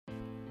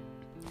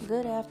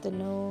Good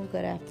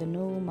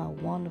afternoon, my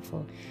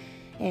wonderful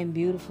and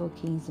beautiful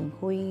kings and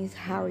queens.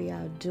 How are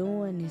y'all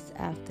doing this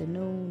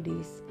afternoon,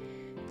 this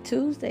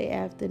Tuesday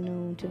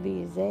afternoon to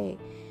be exact?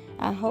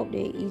 I hope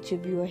that each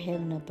of you are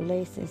having a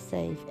blessed and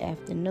safe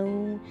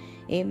afternoon.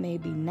 It may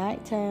be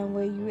nighttime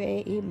where you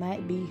at. It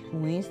might be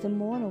Wednesday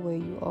morning where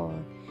you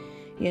are.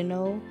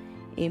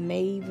 It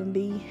may even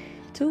be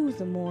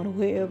Tuesday morning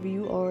wherever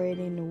you are at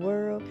in the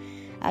world.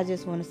 I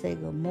just want to say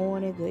good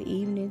morning, good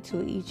evening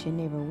to each and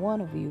every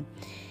one of you.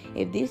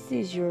 If this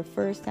is your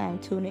first time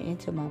tuning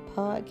into my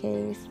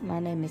podcast, my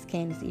name is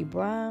Candace E.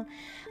 Brown.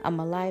 I'm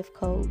a life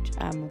coach.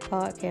 I'm a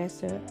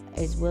podcaster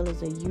as well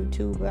as a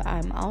YouTuber.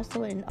 I'm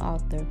also an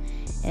author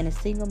and a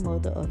single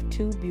mother of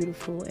two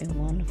beautiful and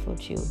wonderful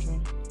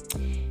children.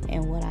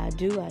 And what I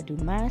do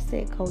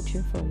mindset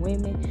coaching for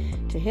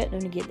women to help them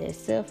to get that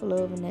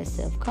self-love and that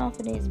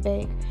self-confidence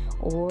back.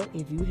 Or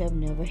if you have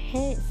never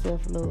had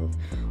self-love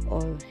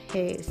or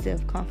had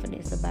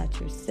self-confidence about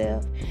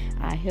yourself,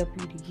 I help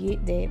you to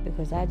get that,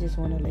 because I just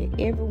want to let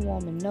every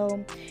woman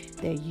know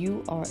that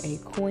you are a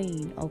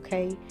queen,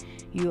 okay?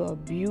 You are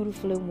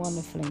beautifully,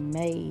 wonderfully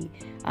made.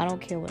 I don't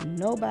care what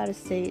nobody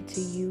said to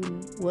you,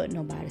 what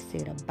nobody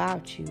said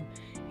about you.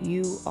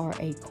 You are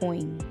a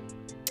queen.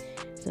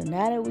 So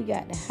now that we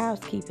got the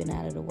housekeeping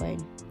out of the way,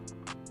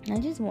 I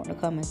just want to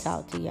come and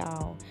talk to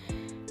y'all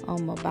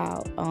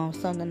about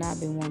something I've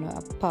been wanting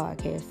a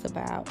podcast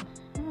about.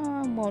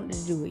 I wanted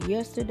to do it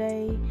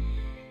yesterday,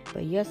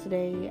 but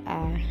yesterday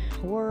I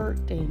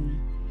worked and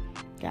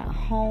got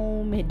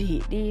home and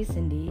did this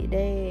and did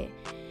that.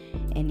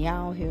 And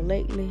y'all here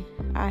lately,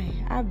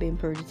 I've been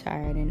pretty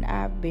tired, and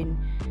I've been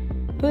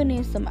putting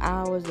in some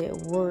hours at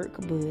work,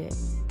 but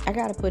I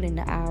gotta put in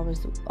the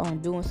hours on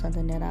doing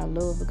something that I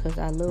love, because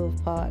I love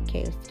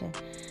podcasting.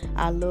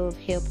 I love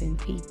helping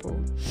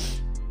people,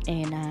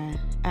 and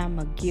I'm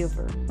a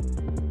giver,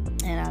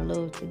 and I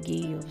love to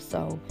give.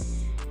 So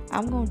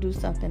I'm gonna do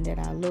something that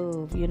I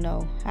love.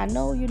 I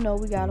know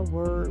we gotta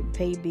work,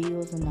 pay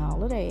bills, and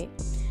all of that,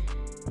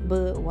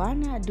 but why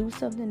not do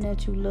something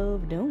that you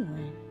love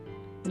doing?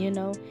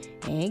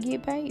 And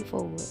get paid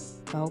for it.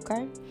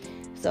 Okay,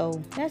 so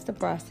that's the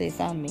process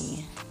I'm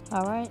in.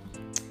 All right.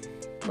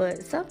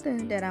 But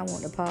something that I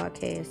want to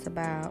podcast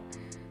about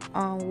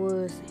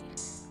was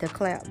the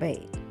clap back.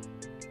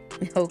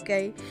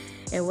 Okay?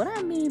 And what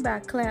I mean by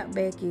clap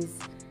back is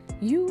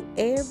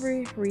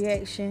every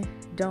reaction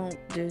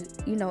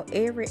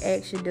every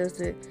action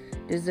doesn't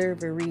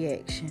deserve a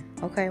reaction.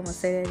 Okay, I'm going to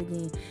say that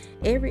again.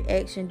 Every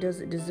action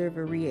doesn't deserve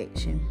a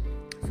reaction.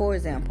 For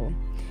example,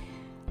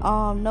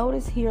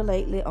 notice here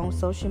lately on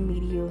social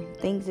media,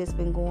 things that's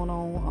been going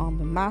on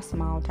in my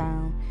small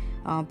town.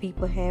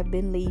 People have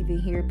been leaving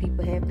here.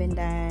 People have been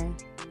dying.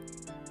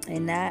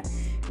 And not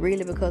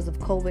really because of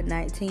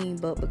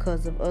COVID-19, but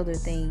because of other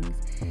things.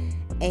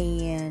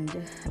 And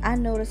I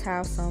notice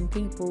how some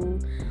people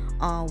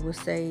will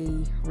say,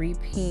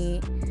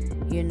 repent,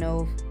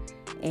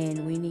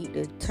 and we need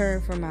to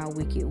turn from our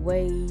wicked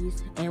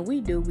ways. And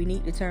we do. We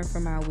need to turn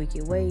from our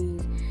wicked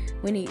ways.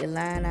 We need to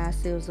line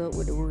ourselves up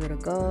with the word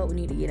of God. We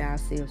need to get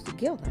ourselves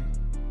together.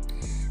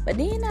 But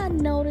then I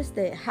noticed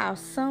that how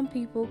some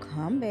people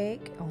come back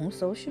on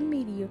social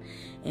media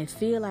and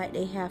feel like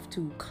they have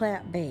to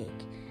clap back.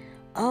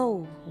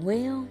 Oh,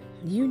 well,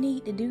 you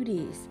need to do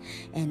this.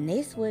 And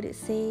that's what it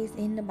says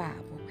in the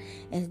Bible.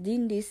 And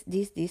then this,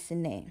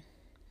 and that.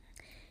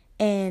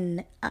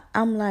 And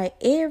I'm like,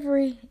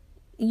 every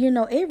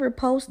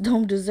post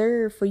don't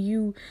deserve for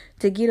you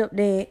to get up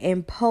there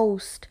and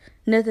post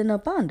nothing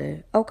up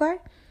under, okay?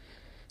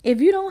 If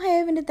you don't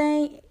have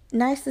anything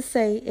nice to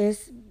say,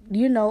 it's,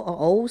 an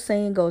old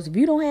saying goes, if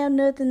you don't have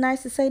nothing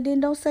nice to say,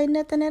 then don't say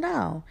nothing at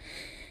all.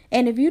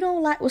 And if you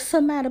don't like what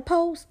somebody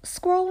posts,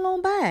 scroll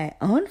on by,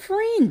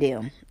 unfriend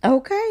them,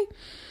 okay?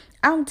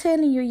 I'm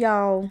telling you,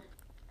 y'all,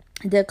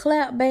 the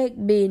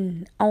clapback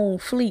been on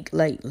fleek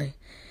lately.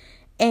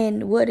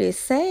 And what is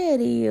sad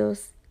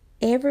is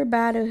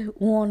everybody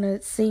want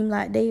to seem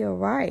like they are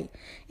right.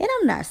 And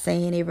I'm not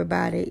saying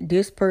everybody,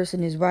 this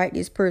person is right,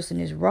 this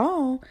person is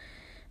wrong.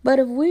 But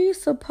if we're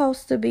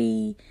supposed to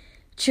be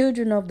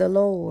children of the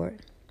Lord,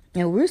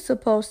 and we're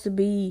supposed to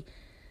be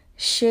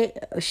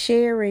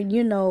sharing,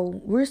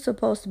 we're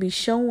supposed to be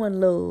showing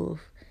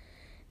love.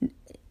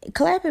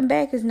 Clapping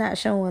back is not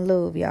showing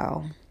love,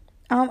 y'all.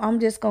 I'm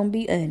just going to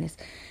be honest.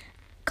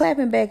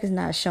 Clapping back is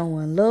not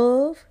showing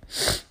love.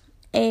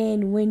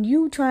 And when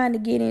you trying to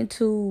get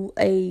into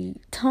a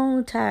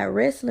tongue-tied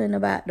wrestling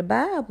about the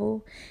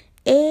Bible,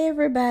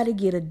 everybody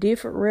get a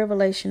different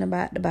revelation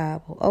about the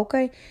Bible,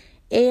 okay?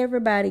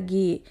 Everybody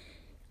get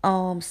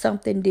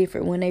something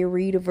different when they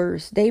read a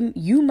verse.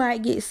 You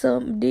might get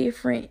something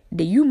different.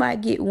 You might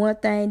get one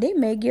thing, they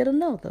may get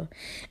another.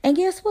 And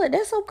guess what?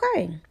 That's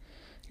okay.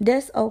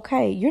 That's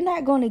okay. You're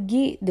not going to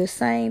get the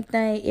same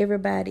thing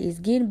everybody is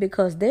getting,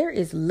 because there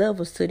is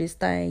levels to this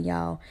thing,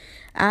 y'all.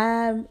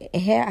 How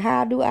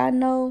do I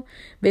know?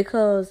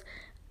 Because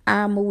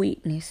I'm a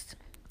witness.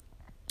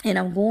 And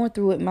I'm going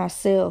through it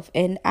myself.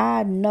 And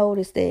I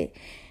noticed that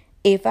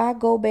if I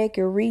go back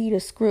and read a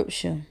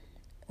scripture,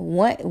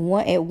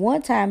 At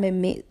one time it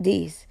meant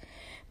this,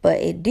 but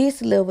at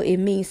this level it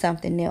means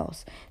something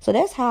else. So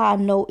that's how I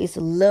know it's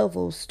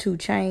levels to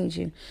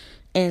changing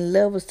and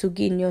levels to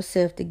getting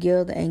yourself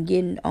together and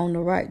getting on the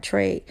right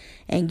track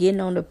and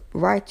getting on the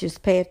righteous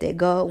path that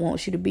God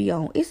wants you to be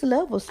on. It's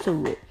levels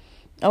to it.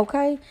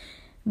 Okay?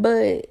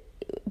 But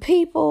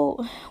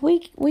people,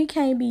 we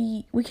can't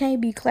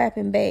be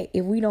clapping back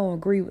if we don't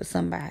agree with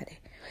somebody.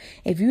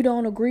 If you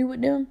don't agree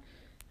with them,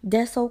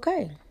 that's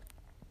okay.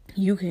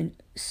 You can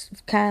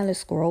kindly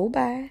scroll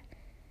by,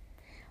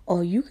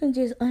 or you can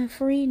just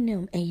unfriend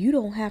them and you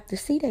don't have to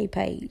see their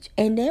page.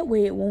 And that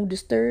way it won't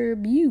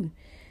disturb you,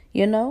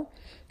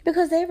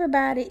 because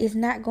everybody is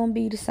not going to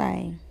be the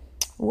same.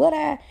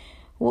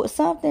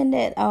 Something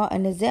that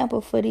an example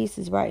for this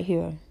is right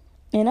here.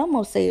 And I'm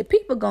going to say it.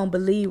 People going to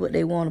believe what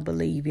they want to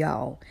believe,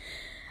 y'all.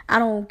 I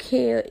don't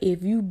care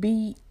if you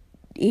beat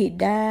it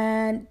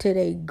down to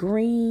the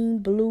green,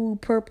 blue,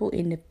 purple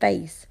in the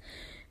face.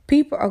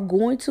 People are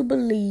going to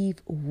believe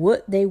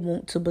what they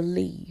want to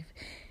believe.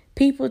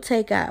 People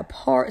take out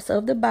parts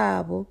of the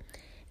Bible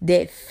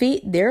that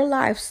fit their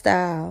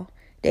lifestyle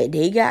that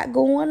they got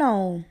going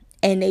on,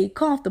 and they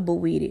comfortable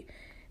with it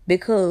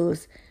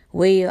because,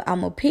 well,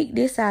 I'm going to pick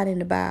this out in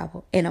the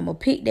Bible, and I'm going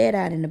to pick that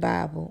out in the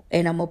Bible,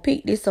 and I'm going to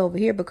pick this over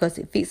here because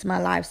it fits my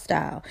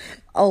lifestyle.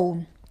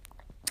 Oh,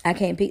 I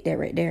can't pick that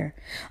right there.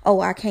 Oh,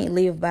 I can't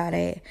live by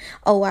that.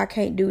 Oh, I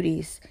can't do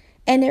this.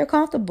 And they're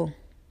comfortable.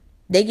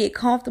 They get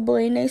comfortable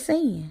in their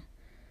sin.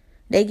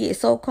 They get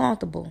so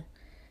comfortable,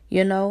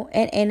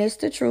 and it's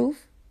the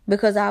truth.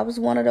 Because I was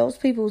one of those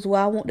people who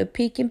I want to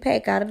pick and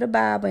pack out of the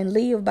Bible and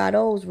live by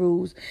those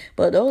rules.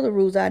 But those are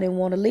rules I didn't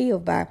want to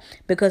live by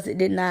because it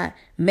did not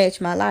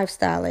match my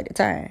lifestyle at the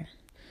time.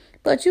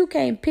 But you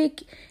can't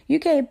pick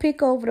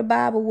over the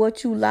Bible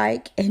what you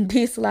like and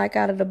dislike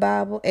out of the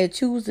Bible and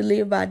choose to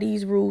live by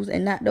these rules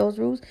and not those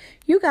rules.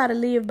 You got to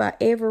live by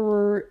every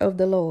word of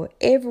the Lord.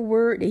 Every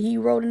word that he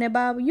wrote in that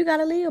Bible, you got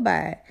to live by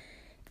it.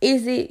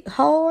 Is it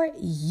hard?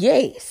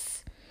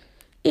 Yes,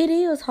 it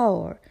is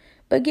hard.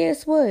 But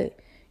guess what?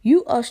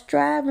 You are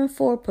striving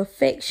for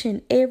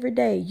perfection every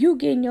day. You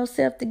getting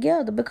yourself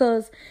together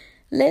because,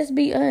 let's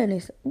be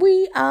honest,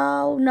 we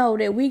all know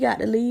that we got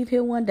to leave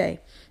here one day.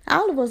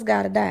 All of us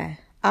got to die.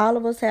 All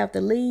of us have to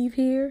leave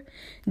here.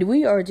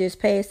 We are just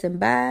passing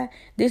by.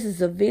 This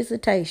is a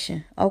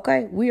visitation,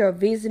 okay? We are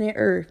visiting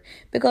Earth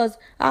because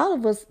all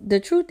of us, the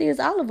truth is,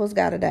 all of us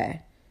got to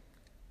die.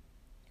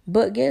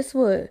 But guess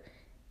what?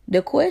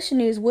 The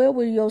question is, where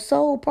will your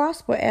soul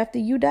prosper after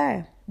you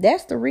die?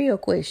 That's the real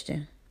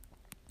question.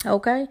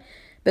 Okay?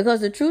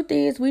 Because the truth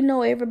is, we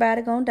know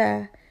everybody gonna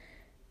die.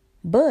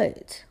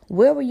 But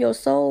where will your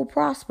soul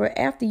prosper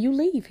after you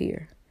leave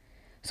here?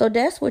 So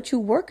that's what you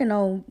working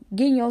on,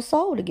 getting your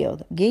soul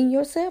together, getting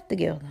yourself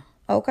together.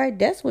 Okay?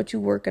 That's what you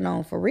working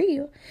on for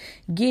real.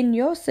 Getting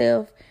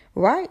yourself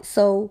right.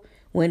 So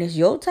when it's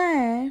your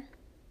time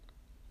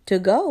to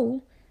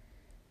go,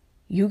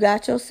 you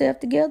got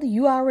yourself together.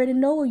 You already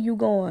know where you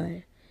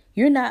going.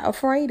 You're not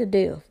afraid of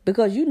death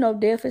because you know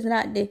death is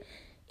not the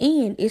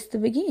end, it's the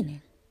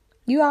beginning.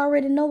 You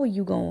already know where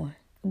you're going.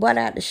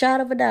 Without the shot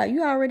of a doubt,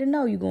 you already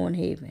know you're going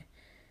to heaven.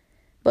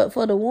 But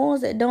for the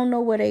ones that don't know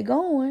where they're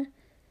going,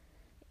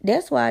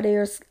 that's why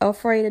they're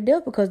afraid of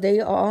death, because they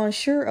are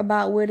unsure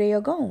about where they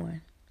are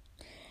going.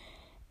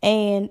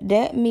 And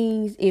that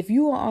means if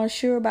you are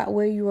unsure about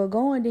where you are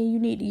going, then you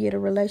need to get a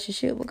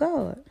relationship with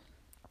God.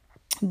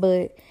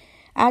 But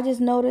I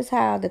just noticed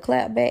how the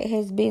clapback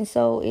had been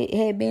so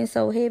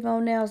heavy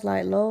on there. I was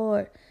like,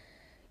 Lord,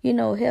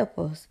 help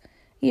us.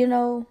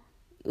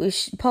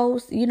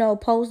 Posts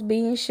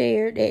being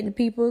shared that the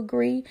people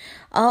agree.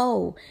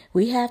 Oh,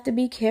 we have to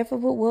be careful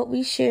with what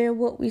we share,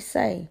 what we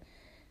say.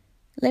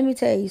 Let me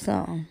tell you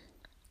something.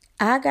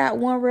 I got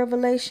one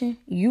revelation,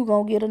 you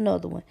gonna get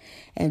another one.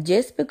 And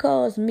just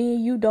because me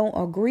and you don't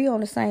agree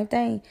on the same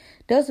thing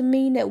doesn't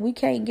mean that we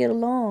can't get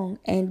along,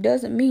 and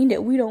doesn't mean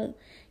that we don't,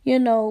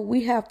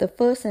 we have to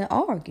fuss and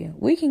argue.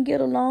 We can get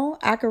along.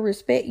 I can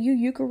respect you,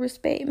 you can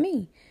respect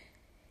me.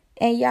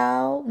 And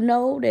y'all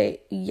know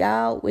that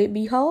it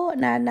be hard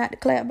now not to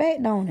clap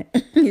back, don't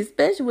it?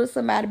 Especially when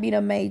somebody be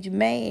done made you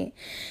mad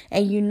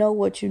and you know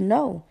what you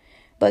know.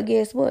 But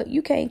guess what?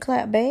 You can't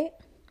clap back.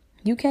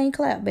 You can't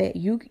clap back.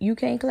 You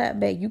can't clap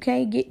back. You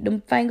can't get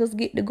them fingers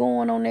get to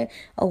going on there.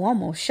 Oh, I'm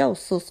going to show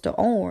Sister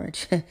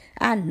Orange.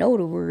 I know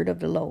the word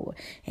of the Lord.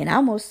 And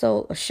I'm going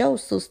to show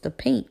Sister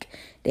Pink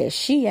that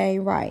she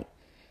ain't right.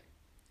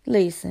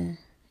 Listen.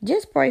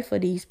 Just pray for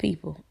these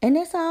people. And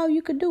that's all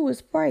you can do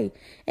is pray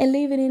and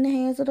leave it in the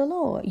hands of the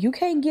Lord. You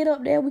can't get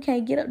up there. We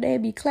can't get up there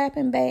and be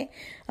clapping back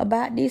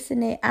about this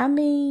and that.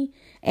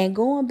 And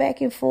going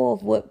back and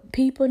forth what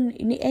people,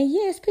 and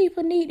yes,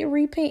 people need to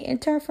repent and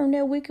turn from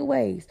their wicked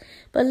ways.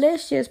 But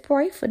let's just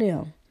pray for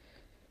them.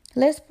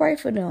 Let's pray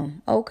for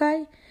them,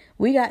 okay?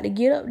 We got to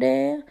get up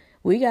there.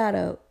 We got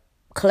to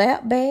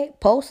clap back,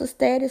 post a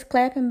status,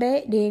 clapping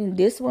back. Then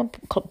this one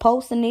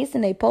posting this,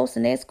 and they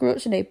posting that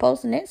scripture, they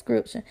posting that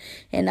scripture.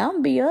 And I'm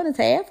gonna be honest,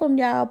 half of them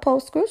y'all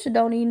post scripture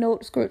don't even know what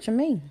the scripture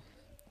mean.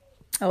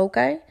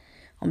 Okay?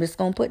 I'm just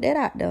going to put that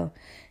out there.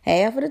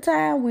 Half of the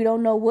time, we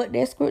don't know what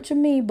that scripture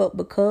means, but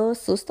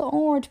because Sister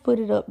Orange put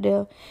it up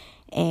there,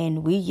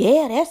 and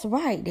that's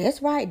right.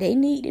 They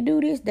need to do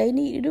this. They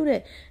need to do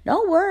that.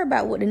 Don't worry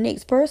about what the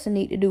next person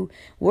need to do.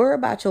 Worry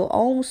about your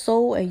own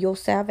soul and your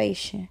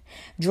salvation.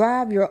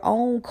 Drive your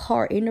own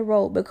car in the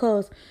road,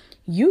 because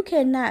you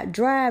cannot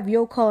drive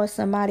your car and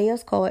somebody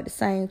else's car at the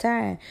same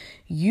time.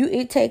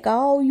 It take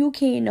all you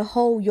can to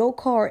hold your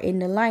car in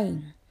the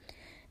lane.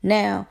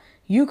 Now,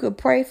 you could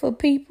pray for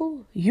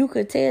people. You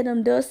could tell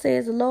them, thus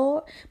says the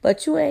Lord.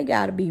 But you ain't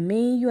got to be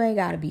mean. You ain't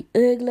got to be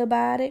ugly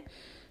about it.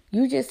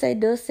 You just say,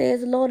 thus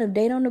says the Lord. If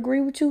they don't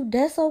agree with you,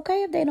 that's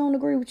okay if they don't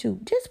agree with you.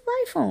 Just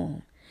pray for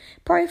them.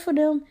 Pray for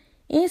them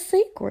in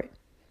secret.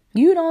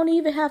 You don't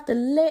even have to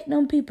let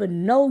them people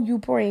know you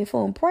praying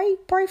for them.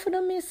 Pray for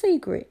them in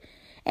secret.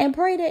 And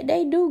pray that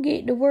they do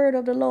get the word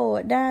of the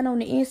Lord down on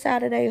the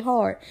inside of their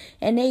heart.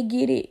 And they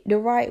get it the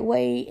right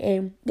way.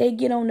 And they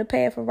get on the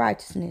path of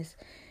righteousness.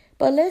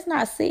 But let's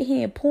not sit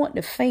here and point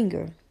the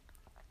finger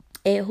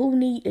at who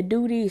need to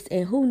do this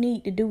and who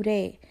need to do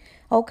that.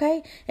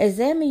 Okay?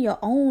 Examine your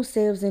own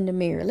selves in the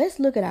mirror. Let's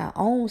look at our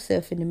own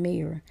self in the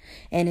mirror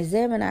and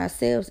examine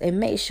ourselves and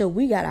make sure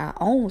we got our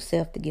own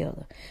self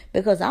together.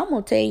 Because I'm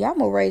going to tell you, I'm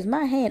going to raise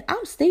my hand.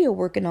 I'm still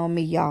working on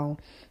me, y'all.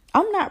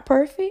 I'm not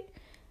perfect.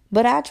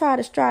 But I try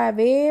to strive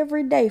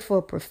every day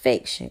for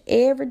perfection.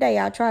 Every day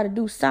I try to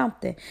do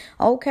something.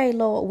 Okay,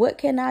 Lord, what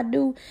can I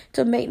do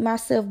to make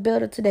myself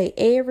better today?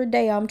 Every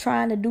day I'm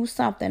trying to do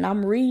something.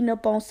 I'm reading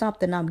up on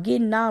something. I'm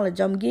getting knowledge.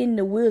 I'm getting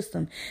the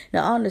wisdom, the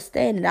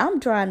understanding.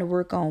 I'm trying to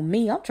work on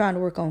me. I'm trying to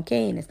work on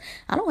Candace.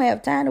 I don't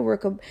have time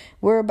to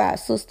worry about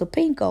Sister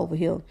Pink over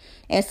here.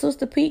 And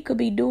Sister Pink could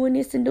be doing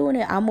this and doing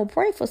that. I'm going to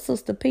pray for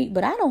Sister Pink,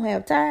 but I don't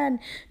have time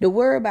to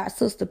worry about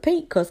Sister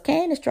Pink because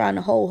Candace trying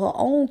to hold her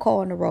own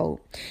car on the road.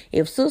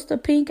 If Sister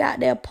Pink out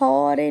there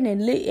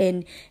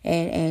partying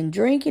and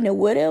drinking or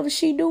whatever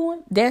she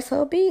doing, that's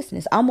her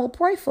business. I'm going to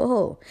pray for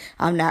her.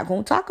 I'm not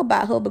going to talk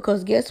about her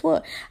because guess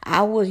what?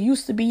 I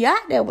used to be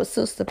out there with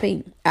Sister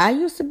Pink. I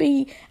used to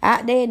be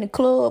out there in the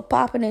club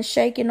popping and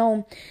shaking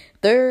on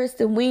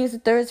Thursday, Wednesday,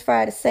 Thursday,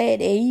 Friday,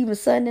 Saturday, and even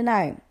Sunday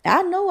night.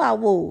 I know I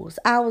was.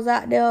 I was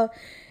out there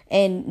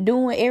and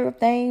doing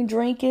everything,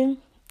 drinking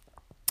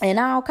and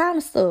all kind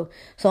of stuff.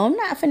 So I'm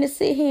not finna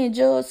sit here and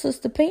judge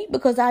Sister Pink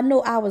because I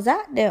know I was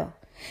out there.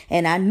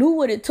 And I knew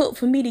what it took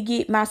for me to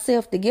get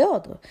myself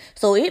together.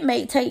 So it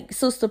may take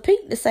Sister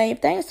Pink the same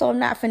thing. So I'm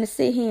not finna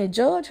sit here and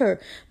judge her.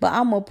 But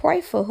I'm going to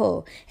pray for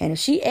her. And if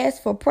she asks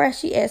for prayer,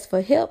 she asks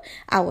for help,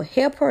 I will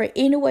help her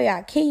any way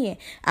I can.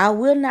 I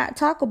will not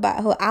talk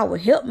about her. I will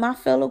help my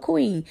fellow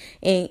queen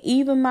and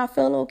even my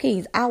fellow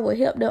kings. I will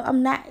help them.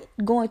 I'm not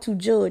going to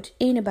judge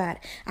anybody.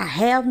 I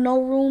have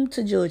no room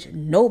to judge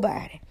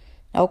nobody.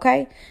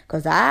 Okay?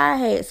 Because I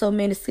had so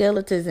many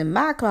skeletons in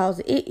my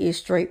closet, it is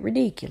straight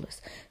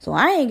ridiculous. So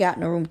I ain't got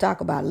no room to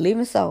talk about a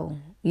living soul.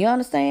 You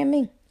understand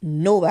me?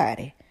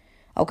 Nobody.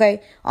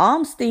 Okay?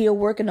 I'm still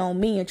working on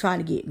me and trying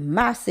to get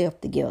myself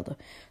together.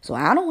 So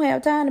I don't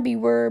have time to be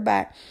worried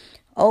about,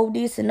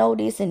 this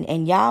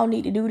and y'all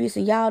need to do this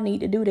and y'all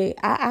need to do that.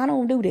 I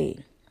don't do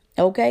that.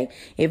 Okay,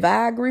 if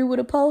I agree with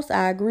a post,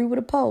 I agree with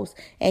a post.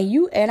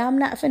 And I'm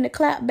not finna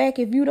clap back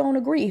if you don't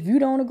agree. If you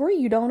don't agree,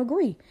 you don't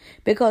agree.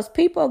 Because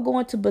people are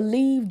going to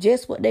believe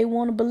just what they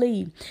want to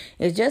believe.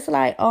 It's just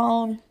like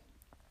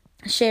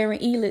Sharon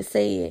Elliott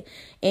said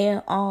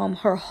in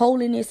Her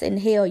Holiness in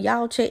Hell.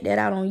 Y'all check that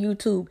out on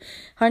YouTube.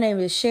 Her name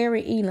is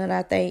Sharon Elliott,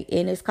 I think,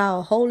 and it's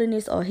called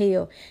Holiness or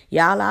Hell.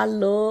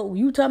 Y'all,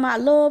 you talking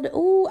about love?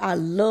 Ooh, I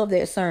love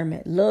that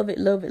sermon. Love it,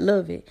 love it,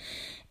 love it.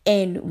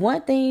 And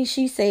one thing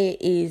she said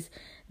is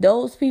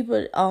those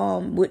people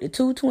with the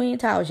two twin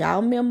towers,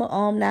 y'all remember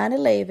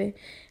 9/11,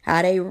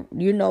 how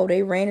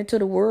they ran into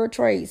the World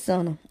Trade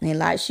Center. And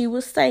like she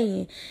was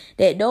saying,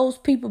 that those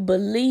people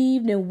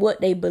believed in what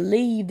they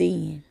believed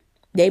in.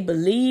 They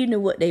believed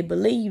in what they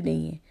believed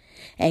in.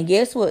 And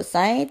guess what?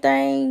 Same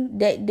thing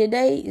that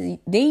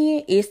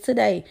then is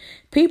today.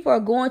 People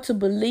are going to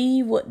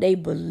believe what they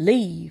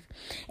believe.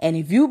 And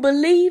if you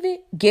believe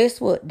it,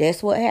 guess what?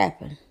 That's what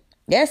happened.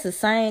 That's the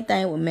same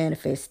thing with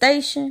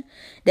manifestation.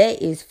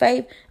 That is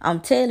faith.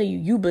 I'm telling you,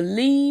 you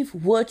believe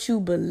what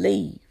you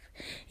believe.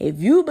 If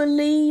you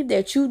believe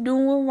that you're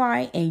doing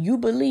right and you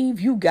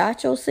believe you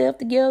got yourself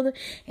together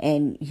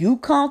and you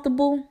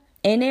comfortable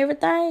and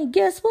everything,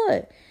 guess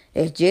what?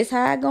 That's just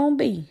how it's going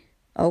to be.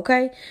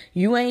 Okay?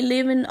 You ain't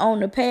living on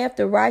the path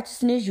to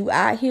righteousness. You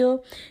out here,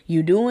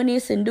 you doing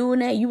this and doing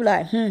that. You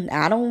like,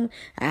 I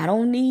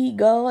don't need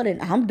God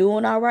and I'm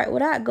doing all right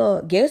without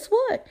God. Guess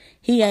what?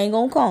 He ain't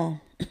going to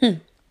come.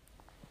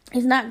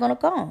 He's not gonna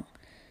come.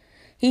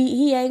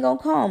 He ain't gonna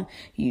come.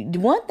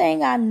 One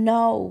thing I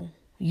know,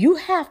 you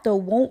have to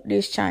want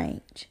this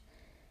change.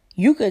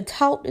 You could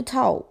talk the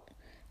talk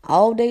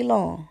all day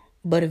long,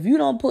 but if you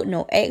don't put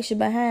no action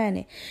behind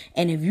it,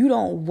 and if you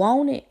don't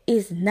want it,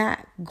 it's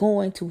not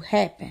going to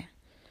happen.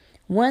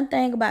 One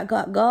thing about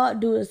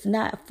God does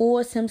not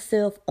force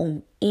himself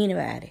on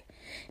anybody.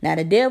 Now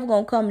the devil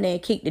gonna come there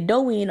and kick the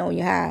door in on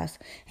your house,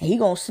 and he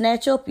gonna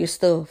snatch up your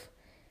stuff.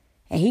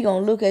 And he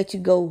gonna look at you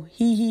go,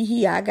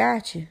 he, I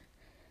got you.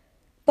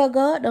 But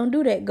God don't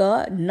do that.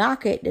 God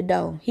knock at the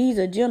door. He's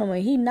a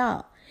gentleman. He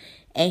knock.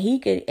 And he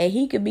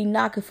could be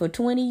knocking for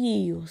 20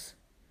 years.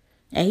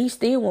 And he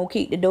still won't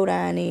kick the door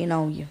down in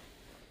on you.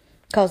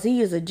 Because he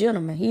is a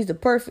gentleman. He's the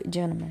perfect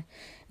gentleman.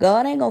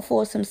 God ain't going to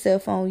force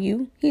himself on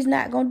you. He's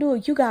not going to do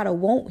it. You got to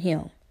want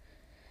him.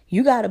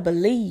 You got to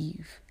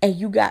believe. And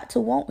you got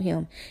to want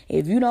him.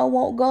 If you don't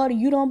want God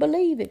and you don't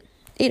believe it,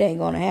 it ain't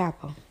going to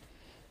happen.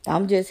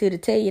 I'm just here to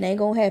tell you it ain't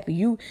going to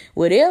happen.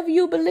 Whatever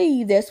you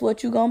believe, that's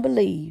what you're going to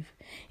believe.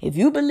 If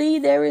you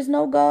believe there is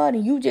no God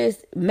and you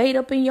just made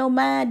up in your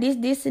mind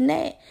this, and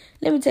that,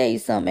 let me tell you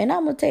something. And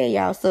I'm going to tell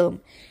y'all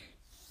something.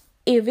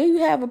 If you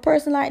have a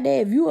person like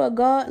that, if you are a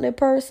godly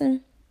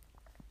person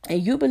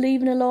and you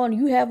believe in the Lord and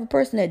you have a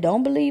person that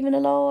don't believe in the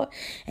Lord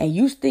and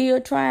you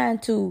still trying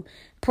to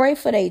pray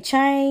for their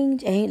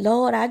change, and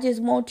Lord, I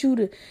just want you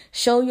to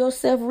show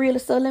yourself real.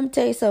 So let me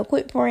tell you something.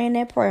 Quit praying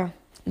that prayer.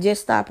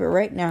 Just stop it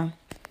right now.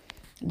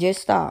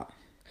 Just stop.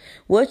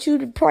 What you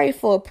to pray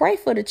for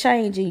the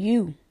change in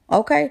you.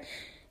 Okay?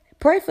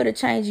 Pray for the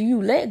change in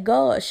you. Let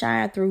God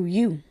shine through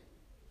you.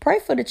 Pray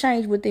for the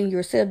change within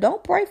yourself.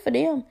 Don't pray for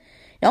them.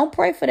 Don't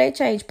pray for their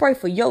change. Pray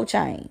for your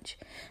change.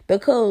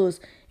 Because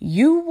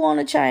you want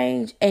to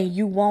change and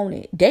you want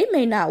it. They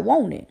may not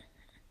want it.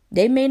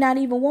 They may not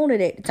even want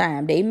it at the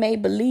time. They may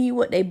believe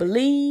what they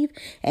believe,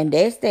 and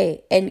that's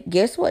that. And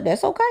guess what?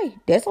 That's okay.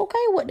 That's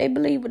okay what they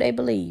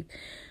believe.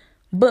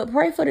 But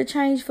pray for the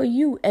change for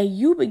you, and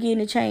you begin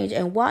to change,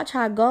 and watch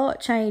how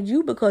God change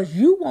you, because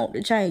you want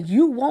to change.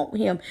 You want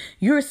him.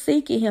 You're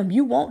seeking him.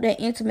 You want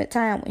that intimate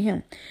time with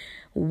him.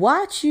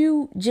 Watch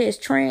you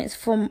just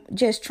transform.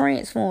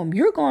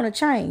 You're going to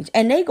change,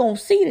 and they going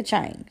to see the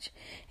change.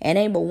 And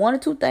ain't but one or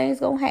two things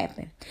going to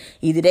happen.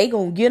 Either they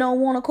going to get on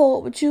one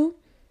accord with you,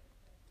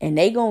 and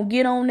they going to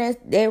get on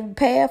their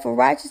path of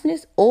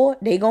righteousness, or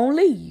they going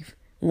to leave.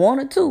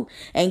 One or two.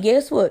 And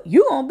guess what?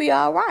 You going to be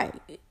all right.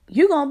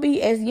 You're going to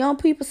be, as young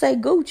people say,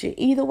 Gucci.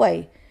 Either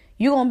way,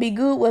 you're going to be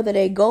good whether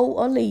they go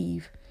or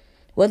leave.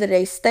 Whether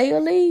they stay or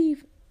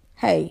leave,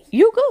 hey,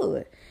 you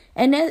good.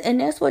 And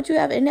that's what you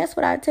have. And that's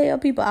what I tell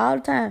people all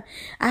the time.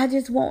 I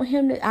just want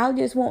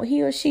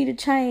he or she to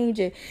change.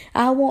 And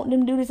I want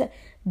them to do this.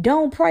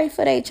 Don't pray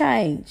for their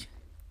change.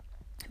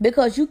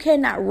 Because you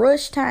cannot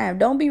rush time.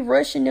 Don't be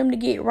rushing them to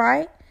get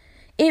right.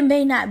 It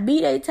may not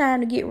be their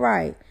time to get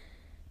right.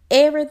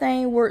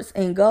 Everything works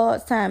in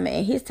God's time,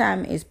 and his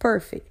time is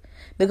perfect.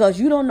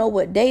 Because you don't know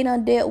what they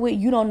done dealt with.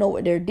 You don't know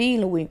what they're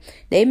dealing with.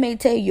 They may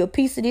tell you a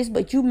piece of this,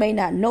 but you may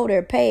not know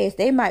their past.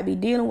 They might be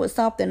dealing with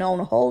something on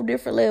a whole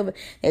different level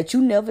that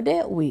you never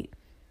dealt with.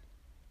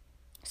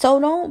 So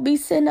don't be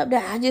sitting up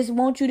there, I just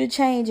want you to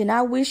change, and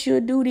I wish you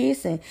would do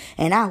this, and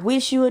I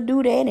wish you would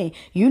do that, and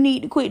you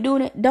need to quit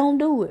doing it. Don't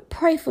do it.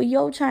 Pray for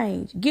your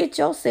change. Get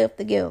yourself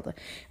together.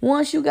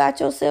 Once you got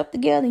yourself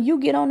together and you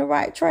get on the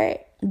right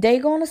track, they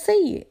gonna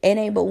see it. It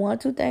ain't but one or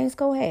two things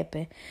gonna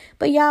happen.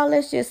 But y'all,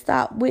 let's just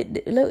stop with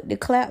the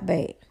clap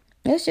back.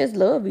 Let's just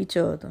love each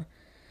other.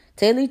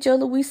 Tell each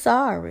other we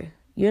sorry,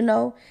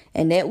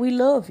 and that we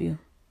love you.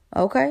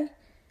 Okay?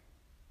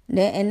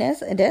 And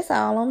that's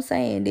all I'm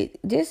saying.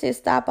 Just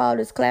stop all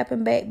this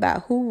clapping back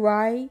about who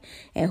right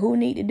and who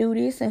need to do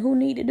this and who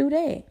need to do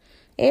that.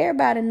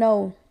 Everybody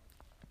know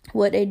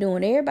what they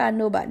doing. Everybody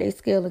know about their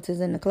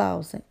skeletons in the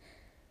closet.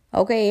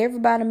 Okay,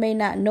 everybody may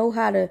not know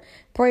how to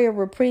pray a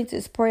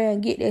repentance prayer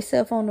and get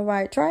themselves on the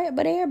right track,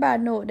 but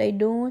everybody know what they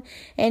doing.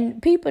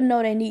 And people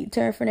know they need to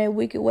turn from their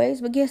wicked ways,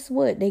 but guess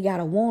what? They got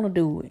to want to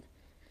do it.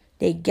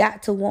 They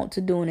got to want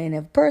to do it. And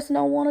if a person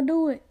don't want to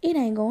do it, it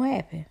ain't going to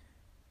happen.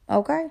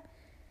 Okay?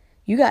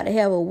 You got to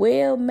have a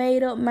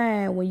well-made-up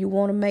mind when you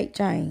want to make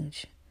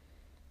change.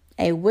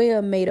 A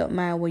well-made-up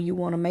mind when you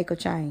want to make a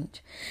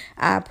change.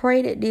 I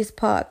pray that this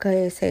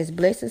podcast has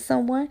blessed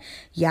someone.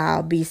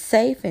 Y'all be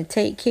safe and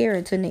take care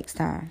until next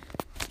time.